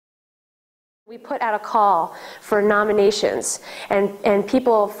We put out a call for nominations, and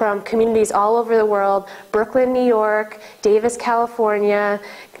people from communities all over the world, Brooklyn, New York, Davis, California,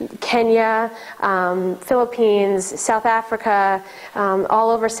 Kenya, Philippines, South Africa, all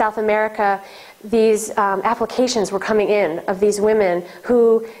over South America, these applications were coming in of these women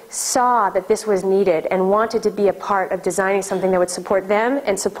who saw that this was needed and wanted to be a part of designing something that would support them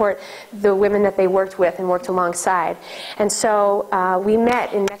and support the women that they worked with and worked alongside. And so we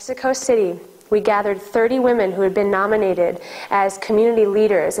met in Mexico City. We gathered 30 women who had been nominated as community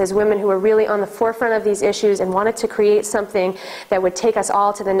leaders, as women who were really on the forefront of these issues and wanted to create something that would take us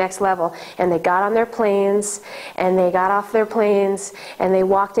all to the next level. And they got on their planes, and they got off their planes, and they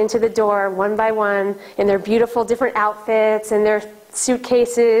walked into the door one by one in their beautiful different outfits and their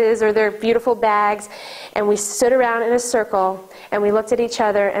suitcases or their beautiful bags, and we stood around in a circle and we looked at each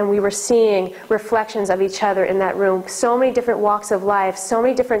other and we were seeing reflections of each other in that room. So many different walks of life, so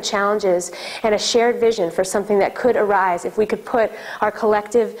many different challenges, and a shared vision for something that could arise if we could put our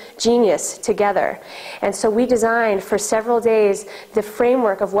collective genius together. And so we designed for several days the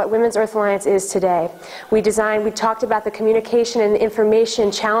framework of what Women's Earth Alliance is today. We talked about the communication and the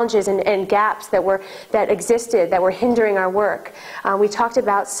information challenges and gaps that existed, that were hindering our work. We talked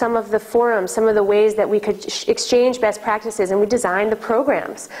about some of the forums, some of the ways that we could exchange best practices, and we designed the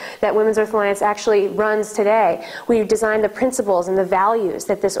programs that Women's Earth Alliance actually runs today. We designed the principles and the values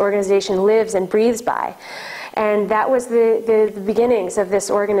that this organization lives and breathes by. And that was the beginnings of this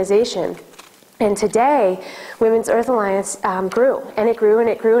organization. And today, Women's Earth Alliance grew, and it grew, and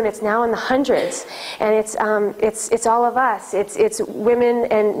it grew, and it's now in the hundreds. And it's all of us. It's women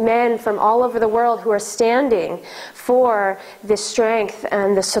and men from all over the world who are standing for the strength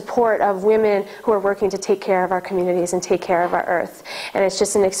and the support of women who are working to take care of our communities and take care of our Earth. And it's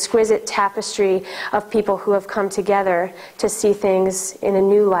just an exquisite tapestry of people who have come together to see things in a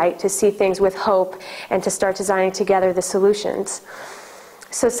new light, to see things with hope, and to start designing together the solutions.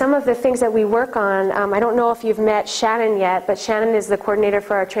 So some of the things that we work on, I don't know if you've met Shannon yet, but Shannon is the coordinator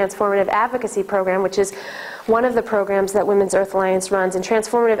for our Transformative Advocacy program, which is one of the programs that Women's Earth Alliance runs. And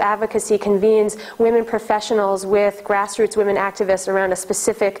Transformative Advocacy convenes women professionals with grassroots women activists around a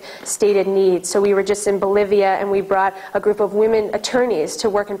specific stated need. So we were just in Bolivia, and we brought a group of women attorneys to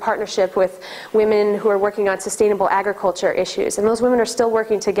work in partnership with women who are working on sustainable agriculture issues. And those women are still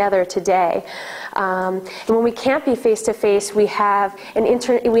working together today. And when we can't be face-to-face, we have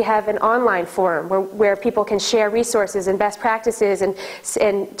an online forum where people can share resources and best practices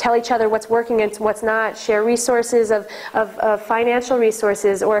and tell each other what's working and what's not, share resources of financial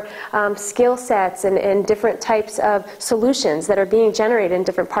resources or skill sets and different types of solutions that are being generated in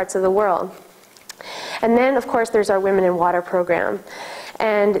different parts of the world. And then, of course, there's our Women in Water program.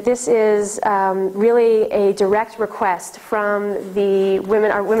 And this is really a direct request from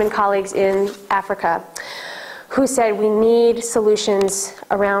our women colleagues in Africa, who said we need solutions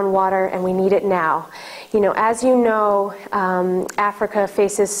around water and we need it now. You know, as you know, Africa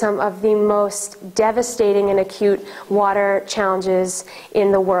faces some of the most devastating and acute water challenges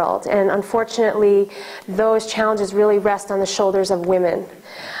in the world. And unfortunately, those challenges really rest on the shoulders of women.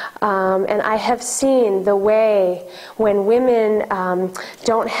 And I have seen the way when women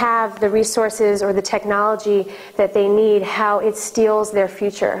don't have the resources or the technology that they need, how it steals their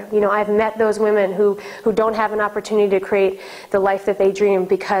future. You know, I've met those women who don't have an opportunity to create the life that they dream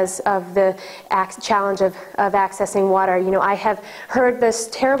because of the challenge of accessing water. You know, I have heard this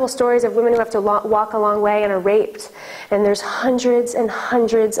terrible stories of women who have to walk a long way and are raped. And there's hundreds and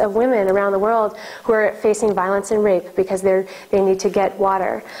hundreds of women around the world who are facing violence and rape because they need to get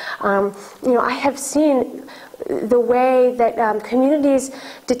water. You know, I have seen the way that communities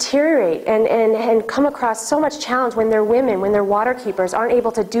deteriorate and come across so much challenge when their women, when their water keepers aren't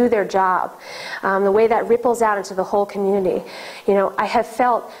able to do their job. The way that ripples out into the whole community. You know, I have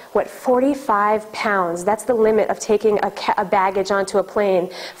felt, 45 pounds, that's the limit of taking a baggage onto a plane,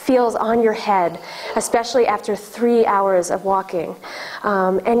 feels on your head, especially after 3 hours of walking.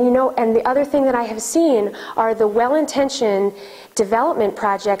 And you know, and the other thing that I have seen are the well-intentioned development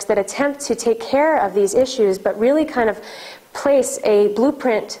projects that attempt to take care of these issues, but really kind of place a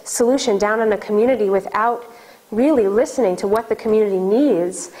blueprint solution down in a community without really listening to what the community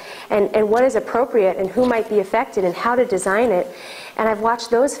needs and what is appropriate and who might be affected and how to design it. And I've watched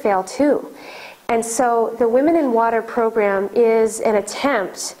those fail too. And so the Women in Water program is an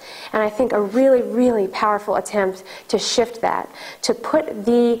attempt, and I think a really, really powerful attempt to shift that, to put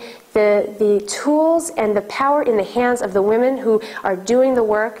the tools and the power in the hands of the women who are doing the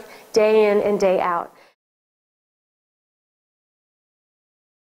work day in and day out.